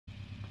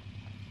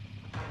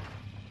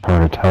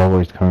Hard to tell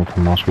where he's coming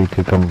from. Also, he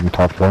could come from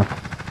top floor.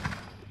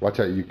 Watch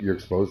out, you're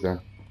exposed there.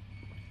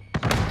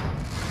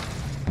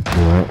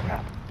 You're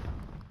right.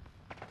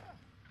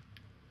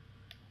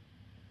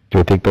 Do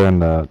I think they're in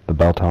the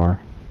bell tower?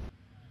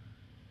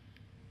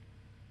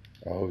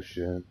 Oh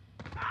shit.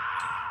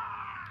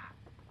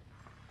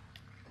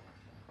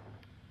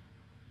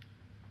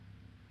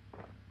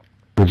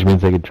 Which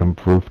means they could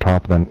jump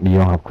rooftop, then you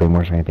don't have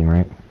claymores or anything,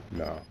 right?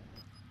 No.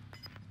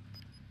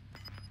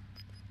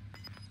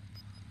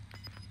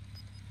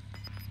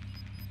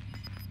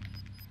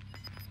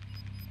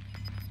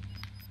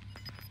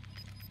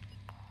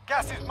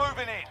 Gas is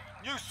moving in.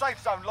 New safe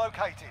zone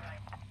located.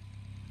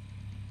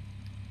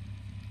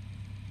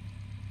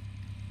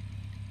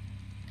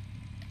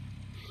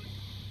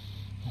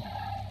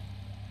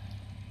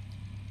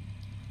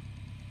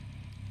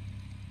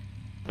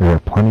 There are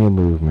plenty of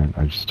movement,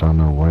 I just don't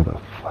know where the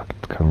fuck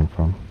it's coming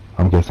from.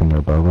 I'm guessing they're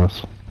above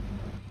us.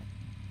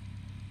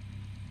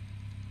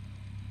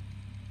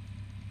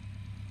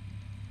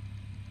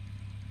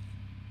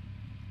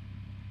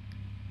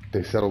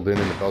 They settled in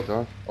the bell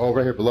tower. Oh,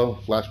 right here below.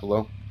 Flash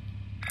below.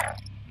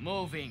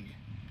 Moving.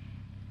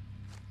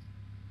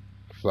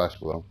 Flash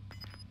below.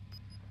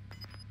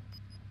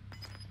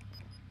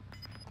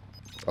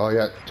 Oh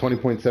yeah,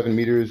 20.7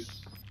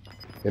 meters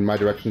in my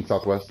direction,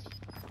 southwest.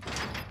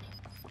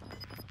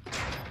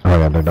 Oh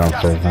yeah, they're Gas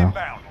downstairs is now.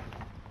 inbound.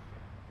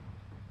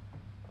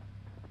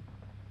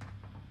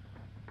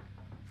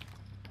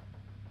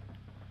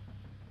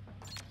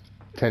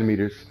 Ten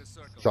meters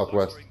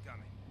southwest.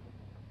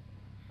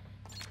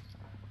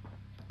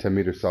 10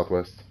 meters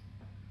southwest.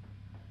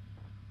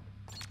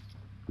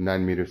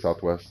 9 meters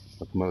southwest.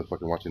 It's like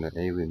motherfucking watching an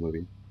alien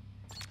movie.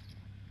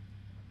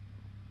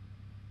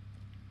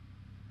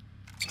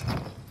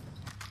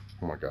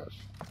 Oh my gosh.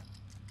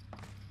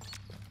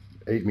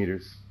 8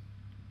 meters.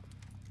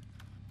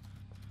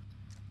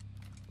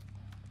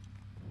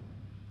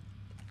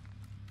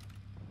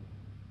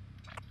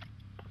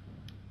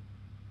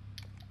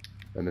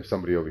 And there's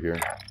somebody over here.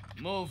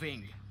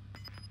 Moving.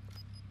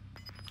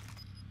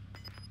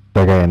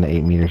 That guy in the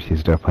 8 meters,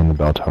 he's definitely in the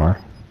bell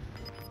tower.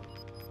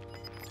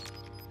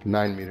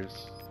 9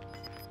 meters.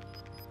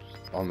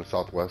 On the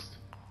southwest.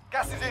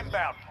 Gas is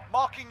inbound.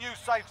 Marking new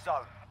safe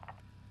zone.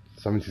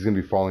 So that means he's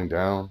gonna be falling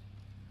down.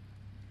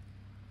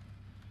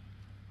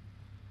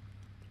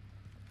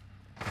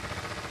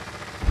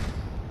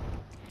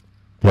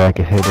 Yeah, I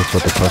could hit this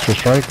with the cluster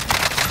strike.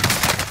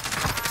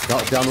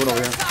 Down one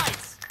over here.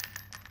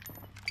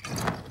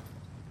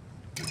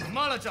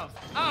 Molotov,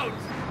 out!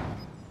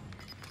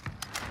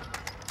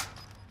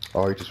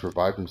 Oh, he just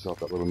revived himself,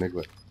 that little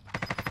niglet.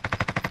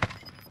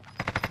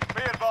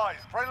 Be advised.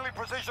 Friendly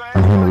precision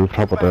I'm hitting the airstrike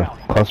rooftop with the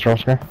inbound. cluster,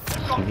 Oscar.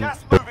 We've got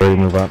gas Ready to moving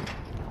in. move up.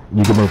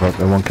 You can move up,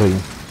 it won't kill you.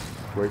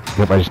 Wait.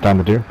 Yep, I just downed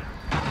the deer.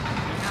 We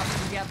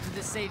have to get to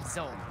the safe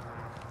zone.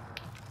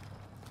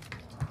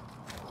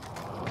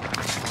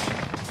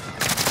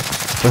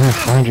 There,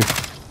 behind you.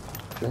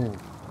 Damn.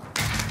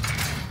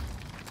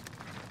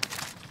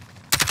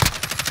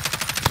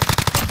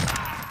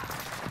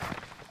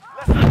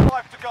 Less than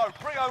 5 to go.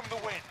 Bring home the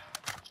win.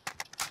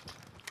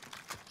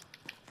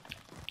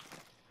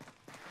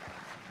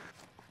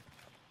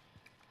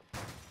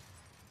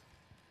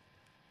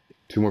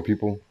 Two more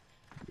people.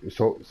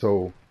 So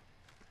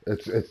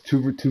it's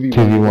 2v1.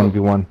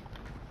 2v1v1.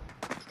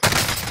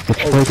 Get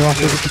your plate off,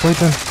 get your plate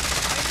done.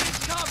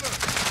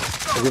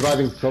 Cover!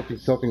 Reviving,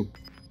 selfing.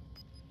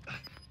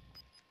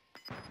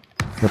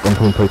 Yep, I'm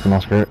putting plates in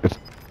Oscar. It's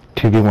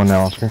 2v1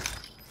 now, Oscar.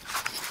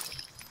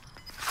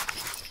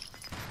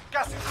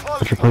 Gas is close.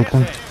 Put your plates in.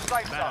 New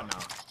safe zone.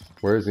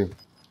 Where is he?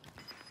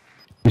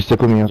 You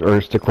stick with me,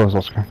 or stick close,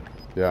 Oscar.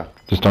 Yeah.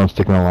 Just don't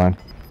stick in the line.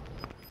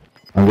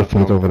 I'm guessing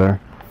he's over there.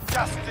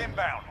 Gas is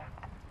inbound.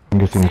 I'm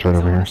guessing he's right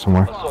over here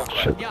somewhere.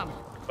 Shit. Yum.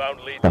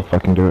 Can't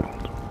fucking do it.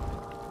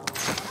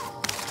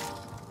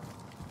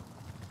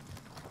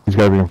 He's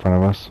gotta be in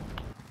front of us.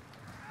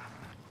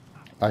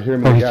 I hear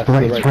him Oh, in he's the gas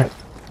right, to the he's right. right.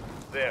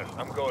 There,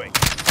 I'm going.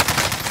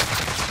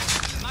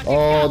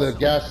 Oh, the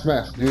gas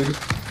smash, dude.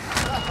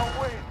 That's a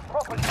win.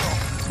 Proper job.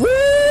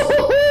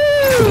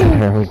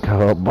 There we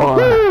go, boy.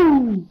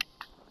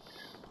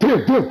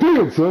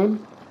 Damn,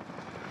 son.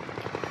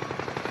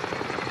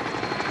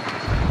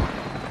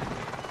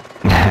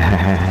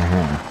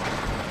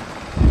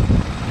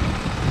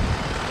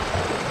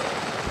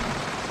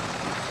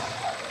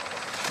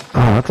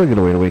 Oh, that's a good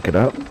way to wake it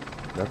up.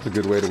 That's a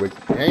good way to wake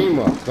the game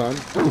up, son.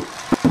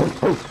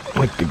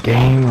 Wake the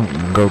game up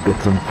and go get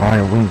some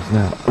fire wings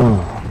now.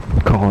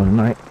 Call it a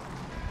night.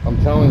 I'm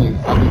telling you,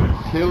 I've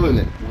been killing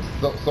it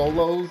with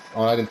solos.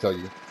 Oh, I didn't tell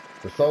you.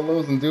 The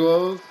solos and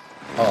duos.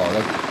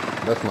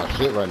 Oh, that's my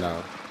shit right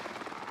now.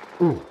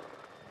 Ooh.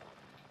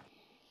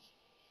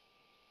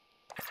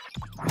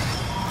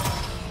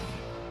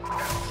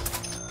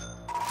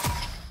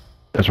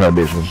 That's right,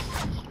 bitches.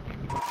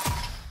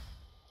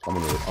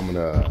 I'm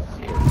gonna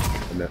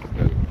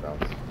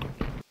bounce.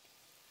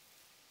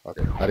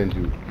 Okay, I didn't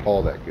do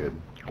all that good,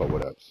 but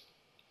what else?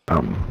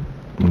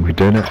 We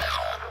did it.